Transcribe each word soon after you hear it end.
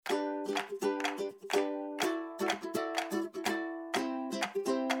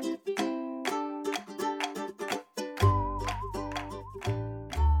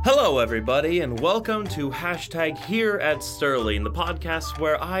Hello, everybody, and welcome to Hashtag Here at Sterling, the podcast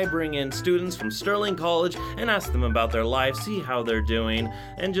where I bring in students from Sterling College and ask them about their life, see how they're doing,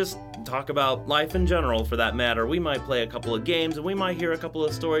 and just talk about life in general, for that matter. We might play a couple of games, and we might hear a couple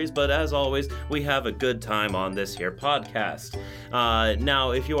of stories, but as always, we have a good time on this here podcast.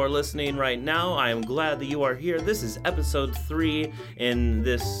 Now, if you are listening right now, I am glad that you are here. This is episode 3 in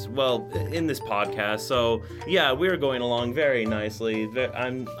this podcast, so yeah, we're going along very nicely.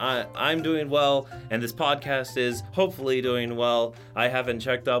 I'm doing well, and this podcast is hopefully doing well. I haven't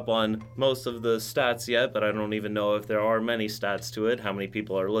checked up on most of the stats yet, but I don't even know if there are many stats to it, how many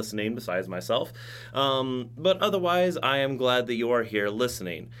people are listening besides myself. But otherwise, I am glad that you are here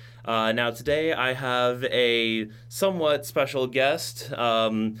listening. Now today I have a somewhat special guest.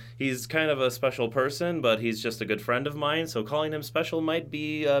 He's kind of a special person, but he's just a good friend of mine, so calling him special might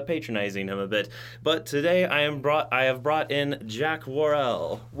be patronizing him a bit. But today I have brought in Jack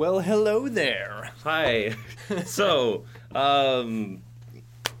Worrell. Well, hello there. Hi. So,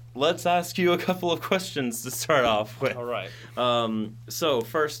 let's ask you a couple of questions to start off with. All right. So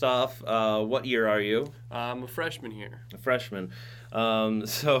first off, what year are you? I'm a freshman here. A freshman.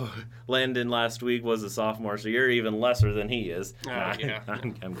 So Landon last week was a sophomore, so you're even lesser than he is. Yeah.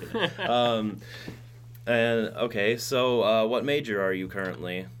 I'm kidding. And okay, so what major are you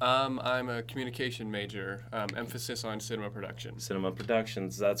currently? I'm a communication major, emphasis on cinema production. Cinema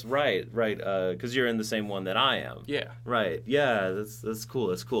productions. That's right. Because you're in the same one that I am. Yeah. Right. Yeah. That's cool.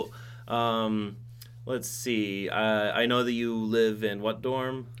 That's cool. Let's see. I know that you live in what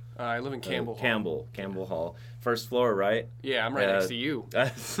dorm? I live in Campbell Hall. Campbell Hall. First floor, right? Yeah, I'm right next to you.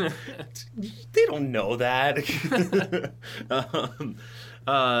 They don't know that.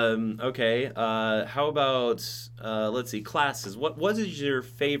 Okay. How about let's see, classes. What is your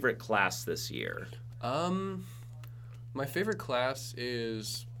favorite class this year? My favorite class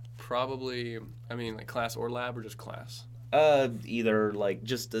is probably, like class or lab or just class. Either like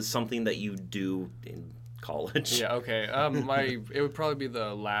just as something that you do in college. Yeah. Okay. It would probably be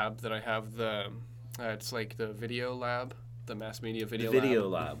the lab that I have. It's like the video lab, the mass media video lab. Video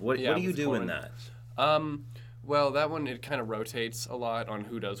lab. What do you do in that? Well, that one, it kind of rotates a lot on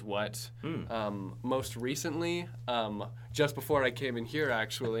who does what. Most recently, just before I came in here,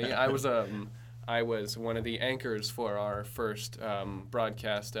 actually, I was one of the anchors for our first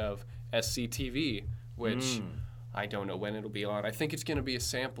broadcast of SCTV, which I don't know when it'll be on. I think it's going to be a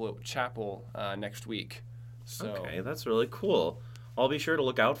sample at Chapel next week. So. Okay, that's really cool. I'll be sure to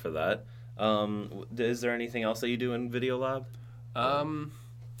look out for that. Is there anything else that you do in Video Lab?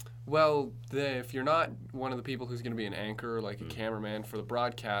 Well, if you're not one of the people who's going to be an anchor, like a cameraman for the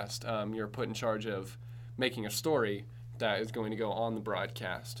broadcast, you're put in charge of making a story that is going to go on the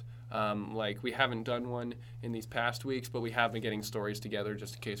broadcast. Like, we haven't done one in these past weeks, but we have been getting stories together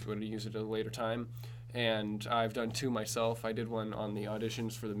just in case we want to use it at a later time. And I've done 2 myself. I did one on the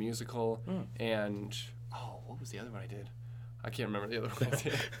auditions for the musical, and what was the other one I did? I can't remember the other one I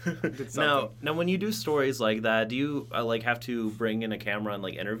did. Now, when you do stories like that, do you have to bring in a camera and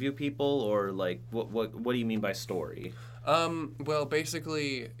interview people, or what do you mean by story? Well,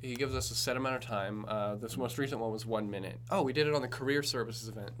 basically, he gives us a set amount of time. This most recent one was 1 minute. Oh, we did it on the career services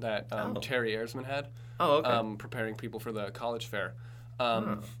event that Terry Ayersman had. Oh, okay. Preparing people for the college fair.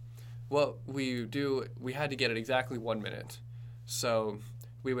 Well, we had to get it exactly 1 minute. So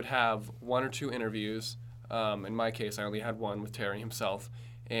we would have 1 or 2 interviews. In my case, I only had 1 with Terry himself.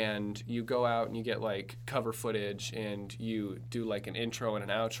 And you go out and you get cover footage, and you do an intro and an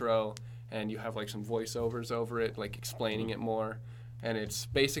outro, and you have some voiceovers over it, explaining it more. And it's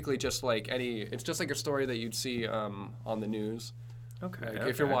basically just it's just like a story that you'd see on the news. Okay.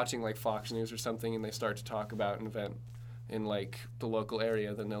 If you're watching Fox News or something, and they start to talk about an event in the local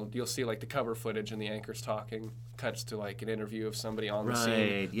area, then you'll see the cover footage and the anchors talking, cuts to an interview of somebody on the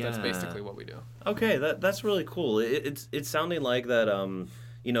scene. Yeah. That's basically what we do. Okay, that's really cool. It's sounding like that.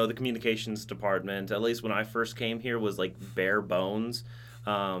 The communications department, at least when I first came here, was bare bones.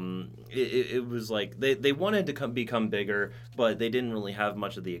 It was they wanted to become bigger, but they didn't really have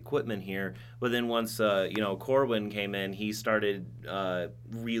much of the equipment here. But then once Corwin came in, he started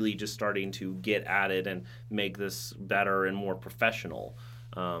really just starting to get at it and make this better and more professional.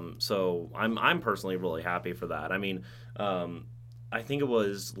 So I'm personally really happy for that. I mean, I think it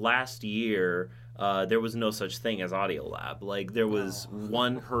was last year. There was no such thing as Audio Lab. There was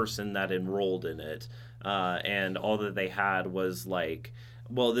one person that enrolled in it, and all that they had was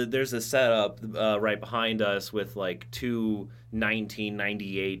there's a setup right behind us with 2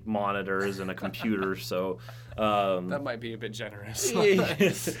 1998 monitors and a computer. So that might be a bit generous.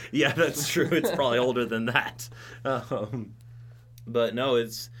 Yeah, that's true. It's probably older than that. But no,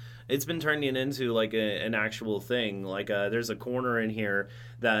 it's it's been turning into like an actual thing. Like there's a corner in here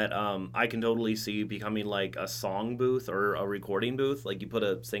that I can totally see becoming like a song booth or a recording booth. Like you put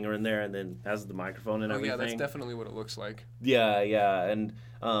a singer in there and then has the microphone and everything. Yeah, that's definitely what it looks like. Yeah, and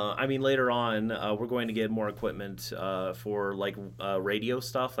I mean later on we're going to get more equipment for like radio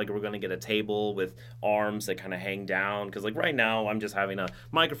stuff. Like we're going to get a table with arms that kind of hang down, because like right now I'm just having a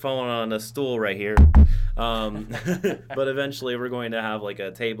microphone on a stool right here. But eventually we're going to have like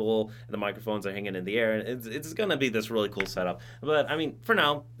a table and the microphones are hanging in the air, and it's going to be this really cool setup. But I mean, for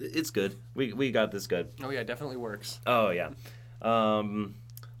now it's good. We got this good. Oh yeah, it definitely works. Oh yeah.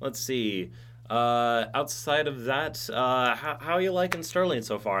 Let's see. Outside of that, how are you liking Sterling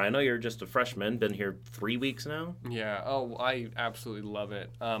so far? I know you're just a freshman, been here 3 weeks now. Yeah, I absolutely love it.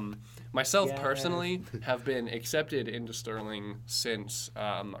 Myself personally have been accepted into Sterling since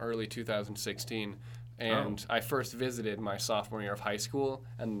early 2016. And I first visited my sophomore year of high school,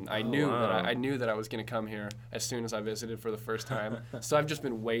 and I knew that I was going to come here as soon as I visited for the first time. So I've just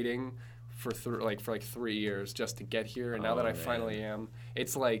been waiting for 3 years just to get here, and now that I finally am,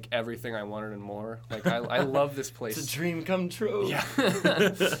 it's like everything I wanted and more. Like I love this place. It's a dream come true. Yeah.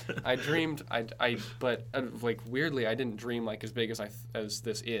 But like weirdly, I didn't dream like as big as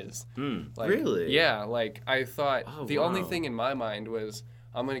this is. Like, really? Yeah. Like I thought only thing in my mind was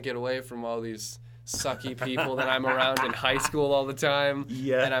I'm gonna get away from all these sucky people that I'm around in high school all the time.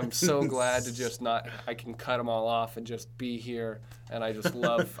 Yeah. And I'm so glad to just I can cut them all off and just be here. And I just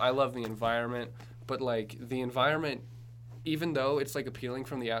I love the environment. But like the environment, even though it's like appealing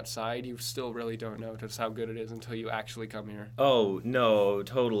from the outside, you still really don't know just how good it is until you actually come here. Oh, no,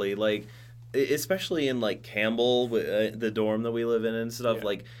 totally. Like, especially in like Campbell, the dorm that we live in and stuff,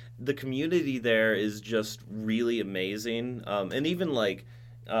 like the community there is just really amazing. And even like,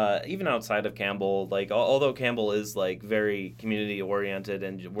 even outside of Campbell, like although Campbell is like very community oriented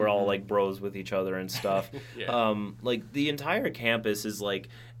and we're all like bros with each other and stuff, like the entire campus is like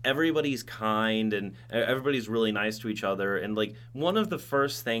everybody's kind and everybody's really nice to each other. And like one of the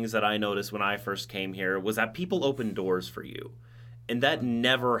first things that I noticed when I first came here was that people open doors for you. And that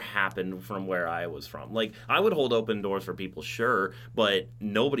never happened from where I was from. Like, I would hold open doors for people, sure, but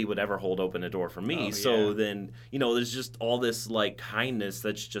nobody would ever hold open a door for me. So then, you know, there's just all this, like, kindness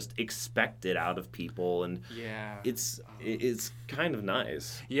that's just expected out of people. And it's kind of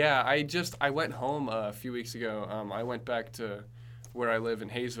nice. Yeah, I went home a few weeks ago. I went back to where I live in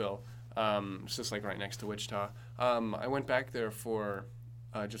Hayesville. It's just, like, right next to Wichita. I went back there for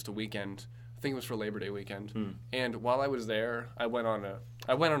just a weekend. I think it was for Labor Day weekend. And while I was there, I went on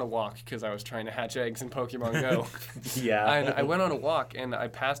a walk because I was trying to hatch eggs in Pokemon Go. And I went on a walk and I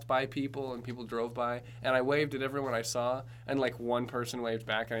passed by people and people drove by and I waved at everyone I saw and like one person waved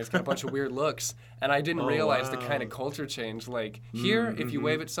back and I just got a bunch of weird looks and I didn't realize the kind of culture change. Like here, if you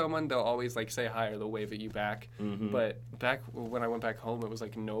wave at someone, they'll always like say hi or they'll wave at you back. But back when I went back home, it was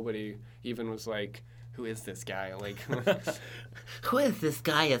like nobody even was like, who is this guy? Like, who is this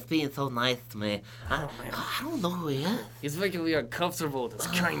guy that's being so nice to me? I don't know who he is. He's making me uncomfortable with his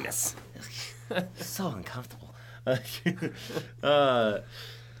kindness. So uncomfortable.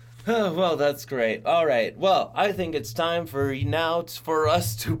 Well, that's great. All right. Well, I think it's time for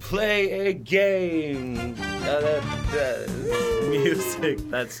us to play a game. Music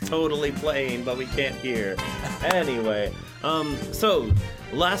that's totally playing, but we can't hear. Anyway, so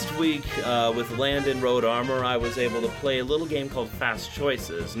last week with Landon Road Armor, I was able to play a little game called Fast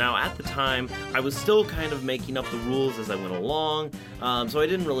Choices. Now, at the time, I was still kind of making up the rules as I went along, so I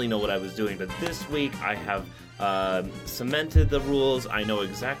didn't really know what I was doing. But this week, I have cemented the rules. I know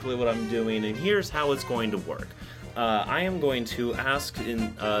exactly what I'm doing, and here's how it's going to work. I am going to ask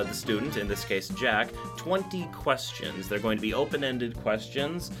the student, in this case Jack, 20 questions. They're going to be open-ended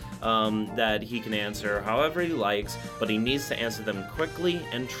questions that he can answer however he likes, but he needs to answer them quickly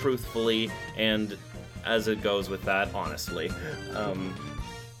and truthfully, and as it goes with that, honestly.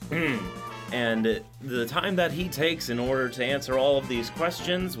 And the time that he takes in order to answer all of these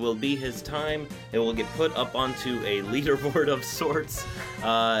questions will be his time. It will get put up onto a leaderboard of sorts,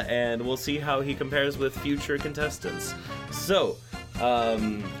 and we'll see how he compares with future contestants. So,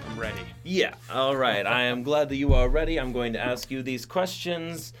 I'm ready. Yeah, all right. I am glad that you are ready. I'm going to ask you these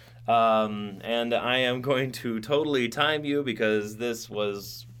questions, and I am going to totally time you because this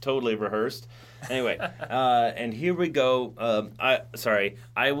was totally rehearsed. Anyway, and here we go.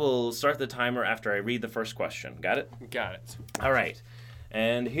 I will start the timer after I read the first question. Got it? Got it. All right.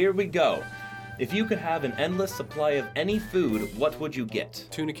 And here we go. If you could have an endless supply of any food, what would you get?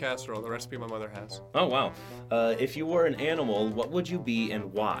 Tuna casserole, the recipe my mother has. Oh, wow. If you were an animal, what would you be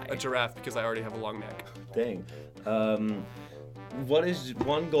and why? A giraffe, because I already have a long neck. Dang. What is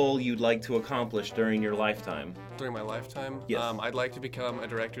one goal you'd like to accomplish during your lifetime? During my lifetime, Yes. I'd like to become a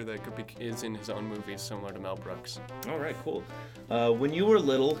director that is in his own movies, similar to Mel Brooks. All right, cool. When you were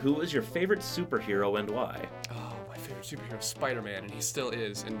little, who was your favorite superhero and why? Oh, my favorite superhero is Spider-Man, and he still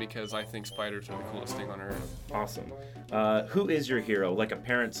is, and because I think spiders are the coolest thing on earth. Awesome. Who is your hero, like a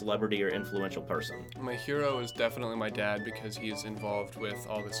parent, celebrity, or influential person? My hero is definitely my dad because he's involved with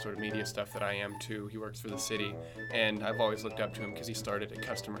all this sort of media stuff that I am too. He works for the city, and I've always looked up to him because he started at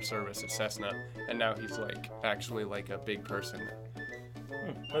customer service at Cessna, and now he's actually like a big person.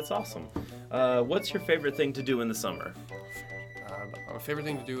 That's awesome. What's your favorite thing to do in the summer? My favorite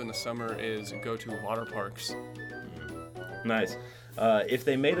thing to do in the summer is go to water parks. Nice. If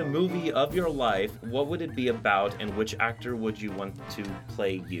they made a movie of your life, what would it be about, and which actor would you want to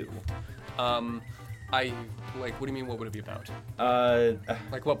play you? What do you mean, what would it be about?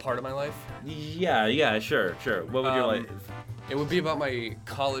 Like, what part of my life? Yeah, sure. What would your life? It would be about my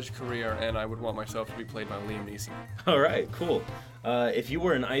college career, and I would want myself to be played by Liam Neeson. All right, cool. If you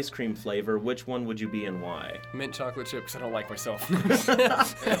were an ice cream flavor, which one would you be and why? Mint chocolate chip, because I don't like myself.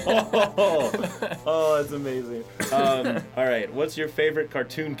 Oh, that's amazing. All right, what's your favorite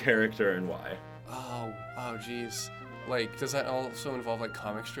cartoon character and why? Oh, geez. Like, does that also involve, like,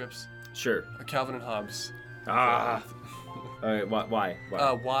 comic strips? Sure. Calvin and Hobbes. All right, why?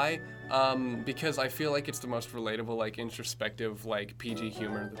 Why? Because I feel like it's the most relatable, like, introspective, like, PG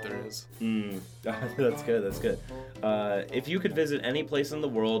humor that there is. That's good. If you could visit any place in the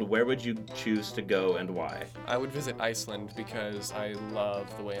world, where would you choose to go and why? I would visit Iceland because I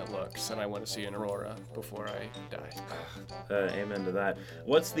love the way it looks, and I want to see an aurora before I die. Amen to that.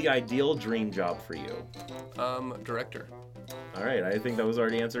 What's the ideal dream job for you? Director. All right, I think that was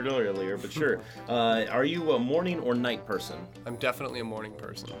already answered earlier, but sure. Are you a morning or night person? I'm definitely a morning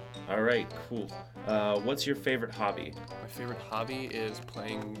person. All right, cool. What's your favorite hobby? My favorite hobby is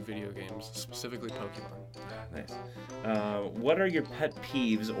playing video games, specifically Pokemon. Nice. What are your pet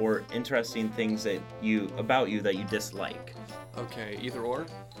peeves or interesting things about you that you dislike? Okay, either or?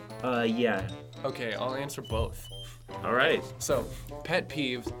 Yeah. Okay, I'll answer both. All right. So, pet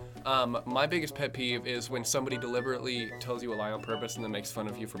peeves. My biggest pet peeve is when somebody deliberately tells you a lie on purpose and then makes fun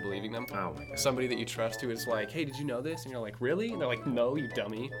of you for believing them. Oh my God. Somebody that you trust who is like, hey, did you know this? And you're like, really? And they're like, no, you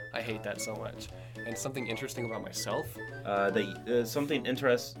dummy. I hate that so much. And something interesting about myself.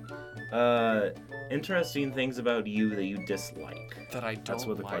 Interesting things about you that you dislike. That I don't like. That's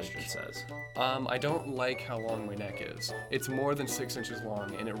what the question says. I don't like how long my neck is. It's more than 6 inches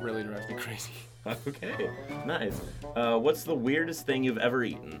long, and it really drives me crazy. Okay, nice. What's the weirdest thing you've ever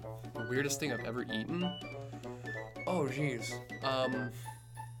eaten? The weirdest thing I've ever eaten? Oh, jeez.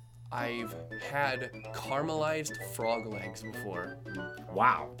 I've had caramelized frog legs before.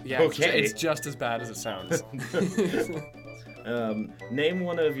 Wow. Yeah, okay. It's just as bad as it sounds. Name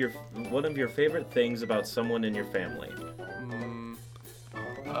one of your favorite things about someone in your family.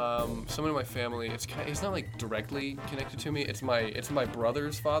 Someone in my family. It's not like directly connected to me. It's my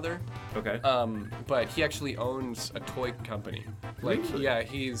brother's father. Okay. But he actually owns a toy company. Like, Really? yeah,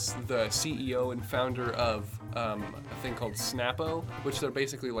 he's the CEO and founder of a thing called Snappo, which they're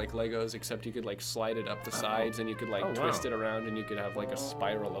basically like Legos, except you could like slide it up the sides and you could like twist it around and you could have like a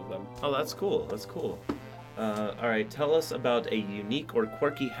spiral of them. Oh, that's cool. All right, tell us about a unique or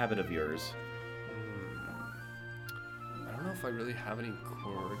quirky habit of yours. I don't know if I really have any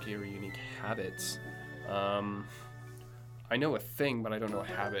quirky or unique habits. I know a thing, but I don't know a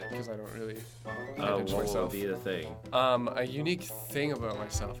habit because I don't really pay attention to What myself. would be the thing? A unique thing about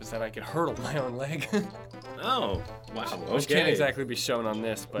myself is that I can hurdle my own leg. Oh, wow. Okay. Which can't exactly be shown on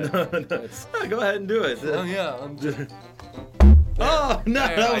this, but it's... Go ahead and do it. Oh yeah. Oh, no,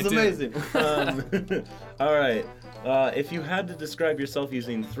 There, that I was did. amazing. All right. If you had to describe yourself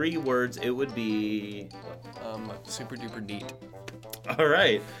using 3 words, it would be... Super duper neat. All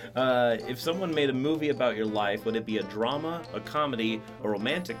right. If someone made a movie about your life, would it be a drama, a comedy, a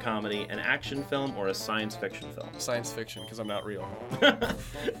romantic comedy, an action film, or a science fiction film? Science fiction, because I'm not real.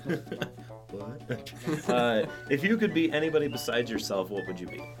 What? If you could be anybody besides yourself, what would you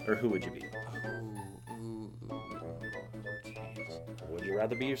be? Or who would you be? Would you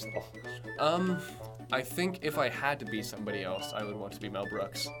rather be yourself? I think if I had to be somebody else, I would want to be Mel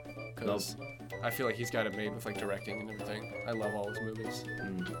Brooks. Because I feel like he's got it made with like directing and everything. I love all his movies.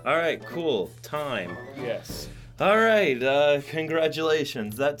 All right, cool. Time. Yes. All right,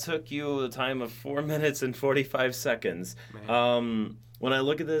 congratulations. That took you a time of 4 minutes and 45 seconds. when I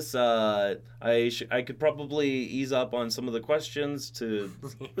look at this, I could probably ease up on some of the questions.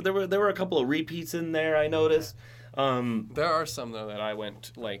 There were a couple of repeats in there, I noticed. There are some though that I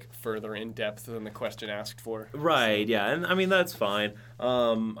went like further in depth than the question asked for. Right, yeah, and I mean that's fine.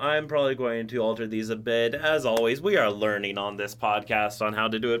 I'm probably going to alter these a bit. As always, we are learning on this podcast on how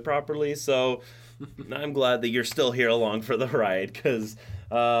to do it properly, so I'm glad that you're still here along for the ride, because,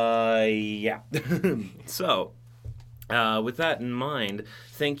 yeah. So, with that in mind,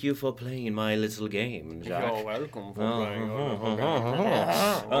 thank you for playing my little game, Jack. You're welcome for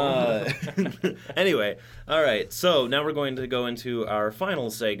playing. Anyway, all right, so now we're going to go into our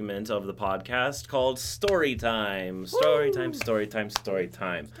final segment of the podcast called Story Time. Story time, story time, story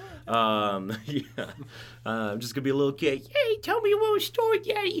time. Yeah. I'm just going to be a little kid. Yay, tell me about a story,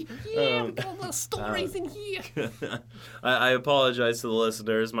 Daddy. Yeah, we got a little stories in here. I apologize to the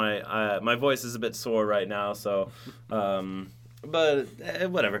listeners. My voice is a bit sore right now, so... But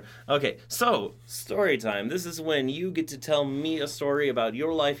whatever. Okay, so story time. This is when you get to tell me a story about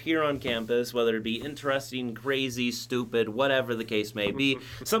your life here on campus, whether it be interesting, crazy, stupid, whatever the case may be.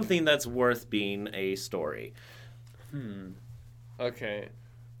 Something that's worth being a story. Okay.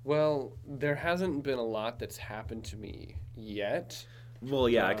 Well, there hasn't been a lot that's happened to me yet. Well,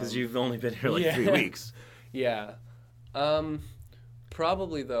 yeah, because you've only been here like 3 weeks. Yeah.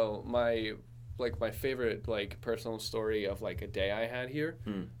 Probably though, my favorite personal story of a day I had here.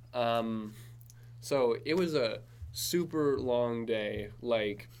 So it was a super long day.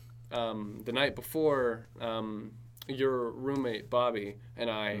 The night before, your roommate Bobby and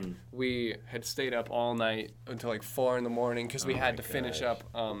I, we had stayed up all night until 4 a.m. because we had to finish up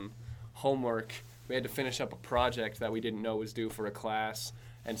homework. We had to finish up a project that we didn't know was due for a class,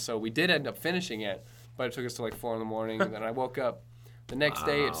 and so we did end up finishing it, but it took us to 4 a.m. And then I woke up the next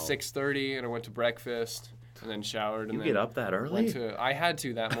day at 6:30, and I went to breakfast, and then showered. And you then get up that early? I had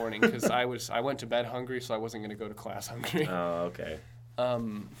to that morning because I went to bed hungry, so I wasn't going to go to class hungry. Oh, okay.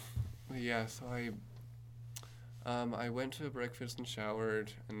 Yeah, so I went to breakfast and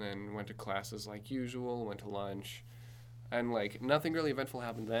showered, and then went to classes like usual, went to lunch, and nothing really eventful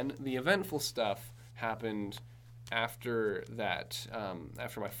happened then. The eventful stuff happened after that,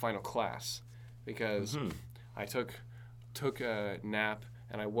 after my final class, because I took a nap,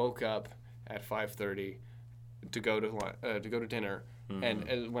 and I woke up at 5:30 to go to dinner.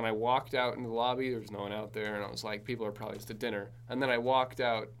 And when I walked out in the lobby, there was no one out there, and I was like, people are probably just at dinner. And then I walked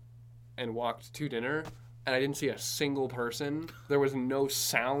out and walked to dinner, and I didn't see a single person. There was no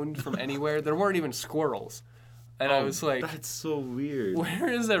sound from anywhere. There weren't even squirrels. And I was like, that's so weird. Where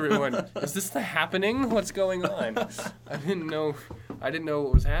is everyone? Is this the happening? What's going on? I didn't know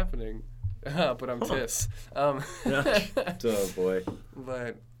what was happening. But I'm Tiss. Oh, boy.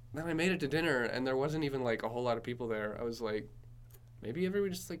 But then I made it to dinner, and there wasn't even a whole lot of people there. I was like, maybe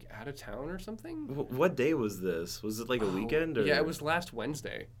everybody's just out of town or something? What day was this? Was it a weekend? Or? Yeah, it was last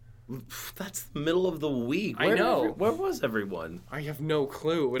Wednesday. That's the middle of the week. I know. Where was everyone? I have no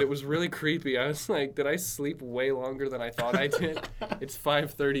clue, but it was really creepy. I was like, did I sleep way longer than I thought I did? It's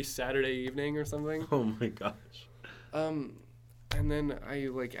 5:30 Saturday evening or something. Oh my gosh. And then I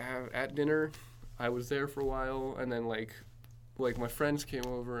at dinner, I was there for a while, and then my friends came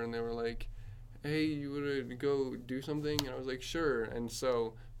over and they were like, hey, you want to go do something? And I was like, sure. And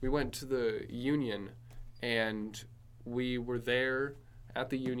so we went to the Union, and we were there at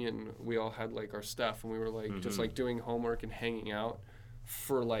the Union. We all had our stuff, and we were just doing homework and hanging out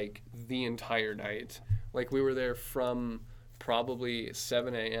for the entire night. We were there from probably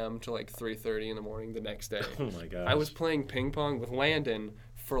 7 a.m. to 3:30 in the morning the next day. Oh my gosh. I was playing ping pong with Landon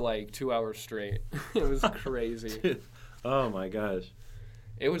for 2 hours straight. It was crazy. Oh my gosh.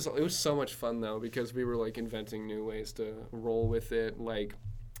 It was so much fun though, because we were inventing new ways to roll with it.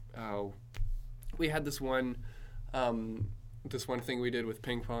 We had this one thing we did with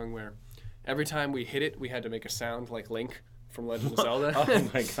ping pong where every time we hit it, we had to make a sound like Link from Legend of Zelda. Oh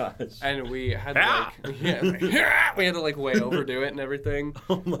my gosh. And we had to we had to way overdo it and everything.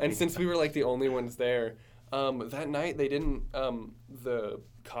 And since we were the only ones there, that night they didn't the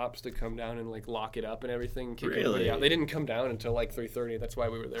cops to come down and lock it up and everything and kick everybody out. They didn't come down until 3:30. That's why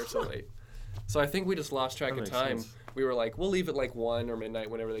we were there so late. So I think we just lost track of time. Sense. We were we'll leave at 1 or midnight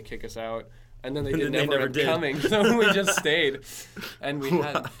whenever they kick us out. And then they never never end did. coming, so we just stayed. And we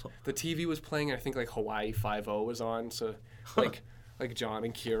had the TV was playing. I think Hawaii 5-0 was on, so John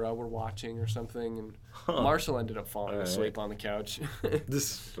and Kira were watching or something, and Marshall ended up falling asleep on the couch.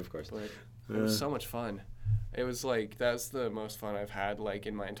 This, of course. It was so much fun. It was that's the most fun I've had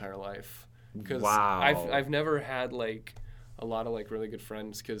in my entire life. Because wow. I've never had a lot of really good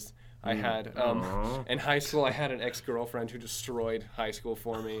friends, because I had. In high school, I had an ex-girlfriend who destroyed high school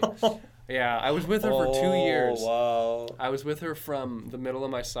for me. Yeah, I was with her for 2 years. Wow. I was with her from the middle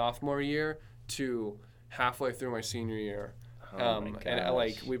of my sophomore year to halfway through my senior year. Oh my and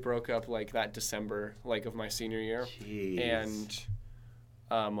gosh. we broke up like that December of my senior year. Jeez. And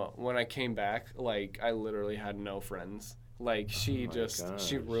when I came back, like I literally had no friends. Like she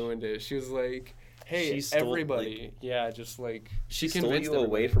ruined it. She was like, "Hey, She stole, everybody, just like She stole convinced you away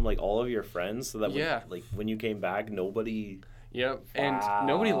everybody. from like all of your friends, so that Yeah. when you came back, nobody. Yep, and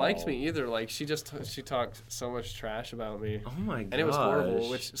nobody liked Wow. me either. Like she talked so much trash about me. Oh my god. And it was horrible,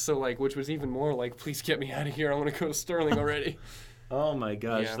 which was even more like, please get me out of here. I want to go to Sterling already. Oh my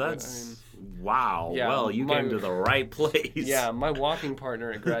gosh, Yeah, that's wow. Yeah, well, you came to the right place. Yeah, my walking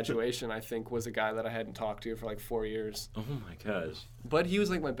partner at graduation, I think, was a guy that I hadn't talked to for like 4 years. Oh my gosh. But he was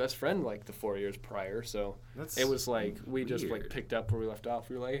like my best friend like the 4 years prior, so That's it was like we just like weird. picked up where we left off.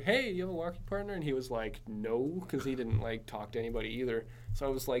 We were like, "Hey, you have a walking partner?" And he was like, "No," because he didn't like talk to anybody either. So I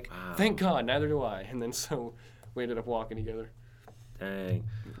was like, Wow. "Thank God, neither do I." And then so we ended up walking together. Dang.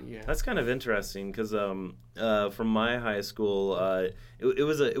 Yeah. That's kind of interesting because from my high school, it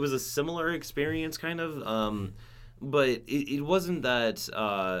was a similar experience kind of, but it wasn't that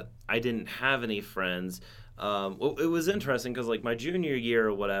I didn't have any friends. It was interesting because like my junior year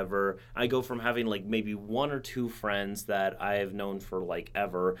or whatever, I go from having like maybe one or two friends that I have known for like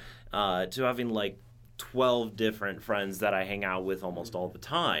ever, to having like 12 different friends that I hang out with almost all the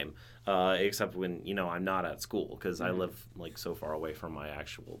time. Except when, I'm not at school because I live like so far away from my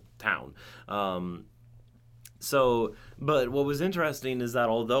actual town. But what was interesting is that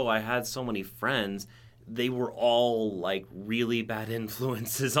although I had so many friends, they were all like really bad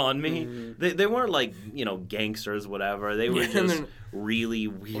influences on me. They weren't like, gangsters, whatever. They were just really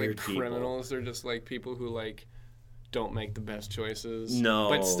weird like people. criminals. They're just like people who like don't make the best choices. No,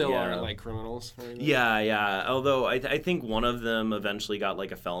 but still yeah. aren't like criminals. Or anything. Yeah. Although I think one of them eventually got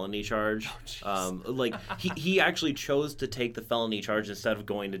like a felony charge. Like he actually chose to take the felony charge instead of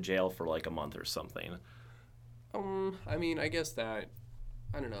going to jail for like a month or something. I mean, I guess that.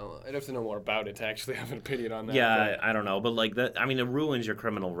 I don't know. I'd have to know more about it to actually have an opinion on that. Yeah, I don't know, but like that. I mean, it ruins your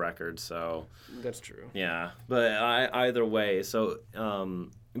criminal record. So That's true. yeah, but either way. So but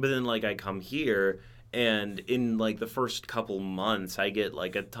then like I come here. And in like the first couple months, I get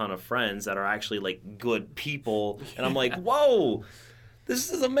like a ton of friends that are actually like good people, and I'm like, whoa,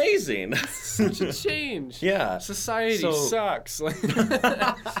 this is amazing. Such a change. Yeah. Society sucks.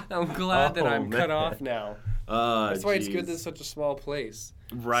 I'm glad that I'm cut off now. That's why it's good that it's such a small place.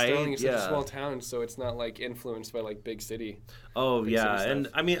 Right? Sterling is such a small town, so it's not like influenced by like big city. Oh big yeah, city and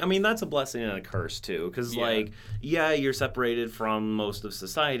stuff. I mean that's a blessing and a curse too, because like you're separated from most of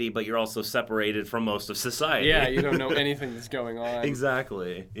society, but you're also separated from most of society. Yeah, you don't know anything that's going on.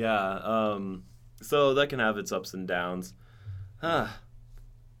 Exactly. Yeah. So that can have its ups and downs. Oh,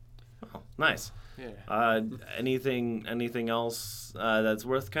 nice. Yeah. Anything else that's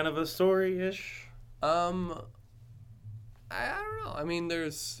worth kind of a story-ish? I don't know. I mean,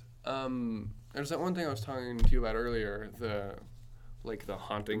 there's that one thing I was talking to you about earlier, the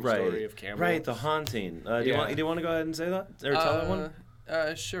haunting story of Campbell. Right, the haunting. Do you want to go ahead and say that or tell that one?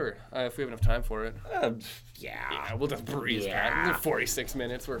 Sure. If we have enough time for it. Yeah. We'll just breeze past. 46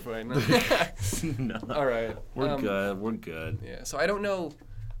 minutes. We're fine. No. All right. We're good. We're good. Yeah. So I don't know,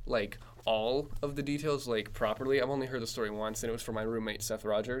 like all of the details like properly. I've only heard the story once, and it was from my roommate Seth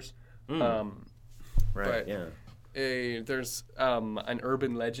Rogers. Right. but- Yeah. There's an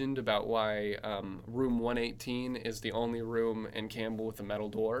urban legend about why room 118 is the only room in Campbell with a metal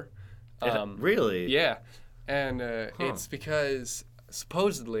door. Really? Yeah, and it's because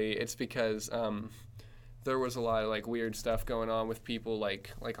supposedly there was a lot of like weird stuff going on with people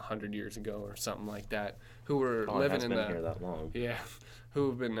like 100 years ago or something like that who were living in been here that long. Yeah,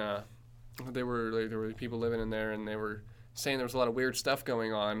 who've been there were people living in there and they were saying there was a lot of weird stuff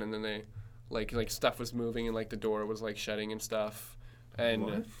going on, and then they like stuff was moving and like the door was like shutting and stuff,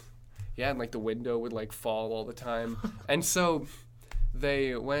 and and like the window would like fall all the time. And so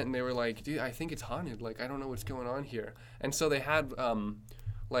they went and they were like, dude, I think it's haunted, like I don't know what's going on here. And so they had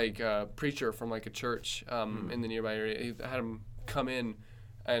like a preacher from like a church in the nearby area. He had him come in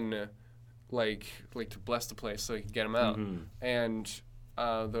and like to bless the place so he could get him out. And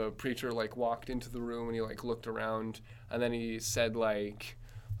the preacher like walked into the room and he like looked around, and then he said like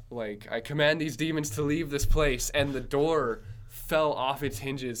I command these demons to leave this place, and the door fell off its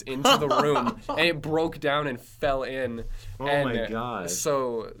hinges into the room and it broke down and fell in. Oh and my God.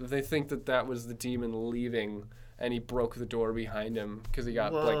 So they think that was the demon leaving, and he broke the door behind him because he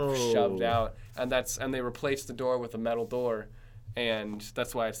got like shoved out, and they replaced the door with a metal door. and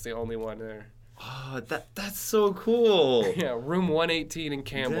that's why it's the only one there. Oh, that's so cool. Yeah, room 118 in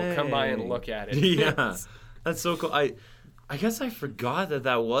Campbell. Come by and look at it. Yeah, that's so cool. I guess I forgot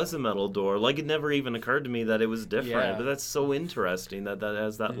that was a metal door. Like, it never even occurred to me that it was different. Yeah. But that's so interesting that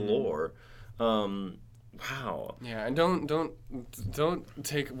has that lore. Wow. Yeah, and don't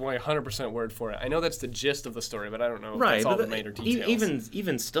take my 100% word for it. I know that's the gist of the story, but I don't know if Right, that's all but the major details.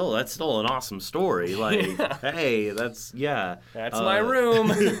 even still, that's still an awesome story. Like, hey, that's That's my room.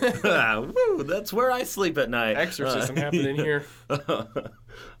 Woo, that's where I sleep at night. Exorcism happening here.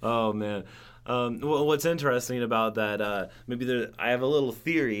 Oh man. Well, what's interesting about that? I have a little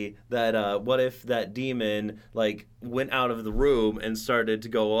theory that what if that demon like went out of the room and started to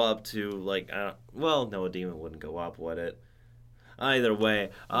go up to like no, a demon wouldn't go up, would it? Either way,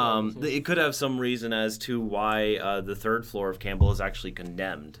 it could have some reason as to why the third floor of Campbell is actually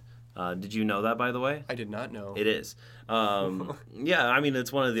condemned. Did you know that, by the way? I did not know. It is. Yeah, I mean,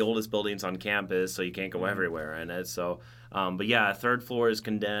 it's one of the oldest buildings on campus, so you can't go everywhere in it. So, but yeah, third floor is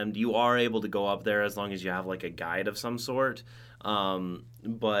condemned. You are able to go up there as long as you have like a guide of some sort.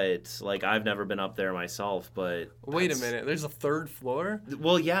 But like, I've never been up there myself. But wait a minute, there's a third floor?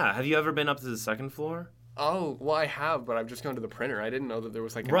 Well, yeah. Have you ever been up to the second floor? Oh, well, I have, but I've just gone to the printer. I didn't know that there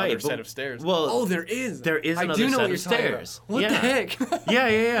was like another set of stairs. Well, there is. There is another I do know set what of stairs. What the heck?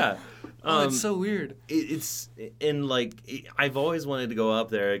 Yeah. Oh, it's so weird. It's in like I've always wanted to go up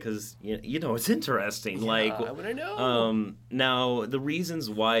there because you know it's interesting. Yeah, like, I want to know. Now the reasons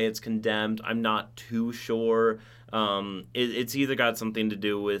why it's condemned, I'm not too sure. It's either got something to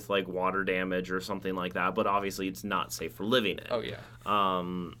do with like water damage or something like that, but obviously it's not safe for living in. Oh yeah.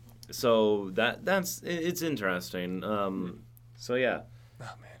 So it's interesting. So yeah.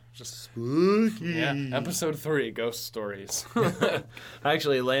 Oh man, just spooky. Yeah. Episode 3, ghost stories.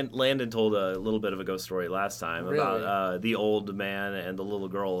 Actually, Landon told a little bit of a ghost story last time about the old man and the little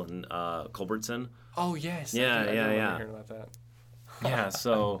girl in Culbertson. Oh yes. Yeah. I remember hearing about that. Yeah.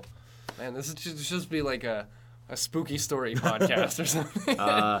 So. Man, this should just be like a spooky story podcast or something.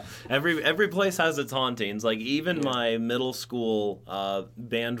 Every place has its hauntings. Like even my middle school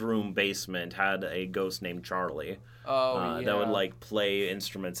band room basement had a ghost named Charlie. Oh yeah. That would like play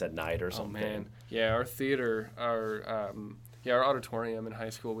instruments at night or something. Oh man. Yeah, our theater, our auditorium in high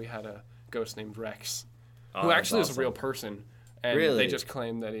school, we had a ghost named Rex, who actually is a real person, and they just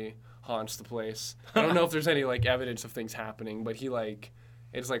claim that he haunts the place. I don't know if there's any like evidence of things happening, but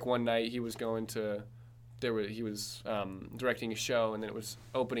it's like one night he was going to. He was directing a show, and then it was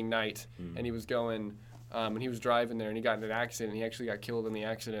opening night, and he was going, and he was driving there, and he got in an accident, and he actually got killed in the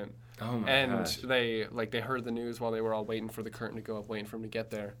accident. Oh my gosh. They heard the news while they were all waiting for the curtain to go up, waiting for him to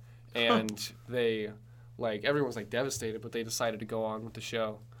get there, and everyone was like devastated, but they decided to go on with the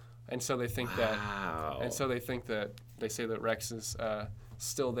show, and so they think that they say that Rex is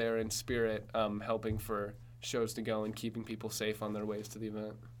still there in spirit, helping for shows to go and keeping people safe on their ways to the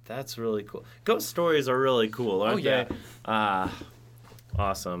event. That's really cool. Ghost stories are really cool, aren't they?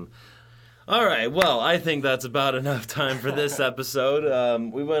 Awesome. All right, well, I think that's about enough time for this episode.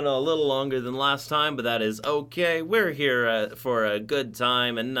 We went a little longer than last time, but that is okay. We're here for a good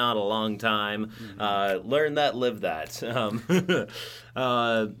time and not a long time. Learn that, live that.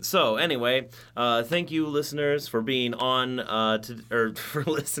 So anyway, thank you, listeners, for being on for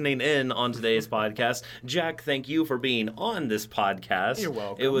listening in on today's podcast. Jack, thank you for being on this podcast. You're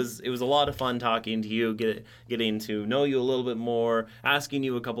welcome. It was a lot of fun talking to you, getting to know you a little bit more, asking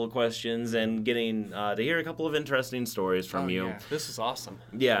you a couple of questions, and getting to hear a couple of interesting stories from you. Yeah. This is awesome.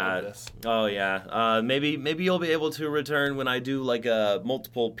 Yeah. I love this. Oh yeah. Maybe you'll be able to return when I do like a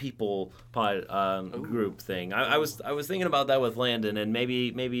multiple people group thing. I was thinking about that with Landon, and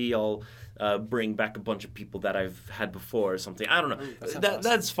maybe I'll bring back a bunch of people that I've had before or something. I don't know.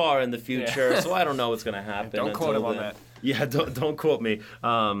 That's far in the future, so I don't know what's gonna happen. Don't quote him on that. Yeah, don't quote me.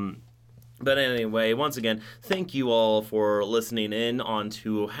 But anyway, once again, thank you all for listening in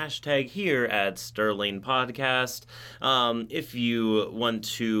onto hashtag here at Sterling Podcast. If you want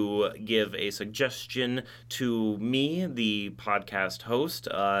to give a suggestion to me, the podcast host,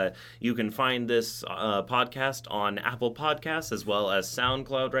 you can find this podcast on Apple Podcasts as well as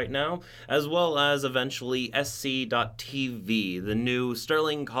SoundCloud right now, as well as eventually sc.tv, the new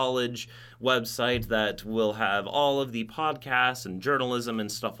Sterling College website that will have all of the podcasts and journalism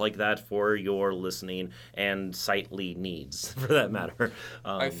and stuff like that for your listening and sightly needs, for that matter.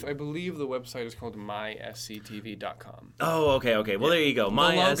 I believe the website is called mysctv.com. Oh, okay. Well, there you go.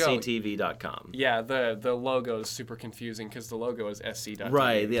 mysctv.com. Yeah, the logo is super confusing because the logo is sc.tv.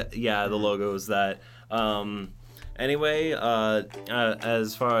 Right. Yeah, the logo is that. Anyway,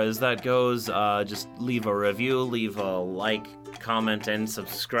 as far as that goes, just leave a review, leave a like, comment, and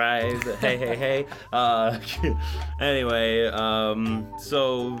subscribe. Hey. Anyway,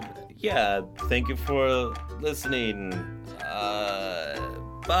 so yeah, thank you for listening.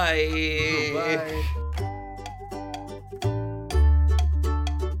 Bye. Bye.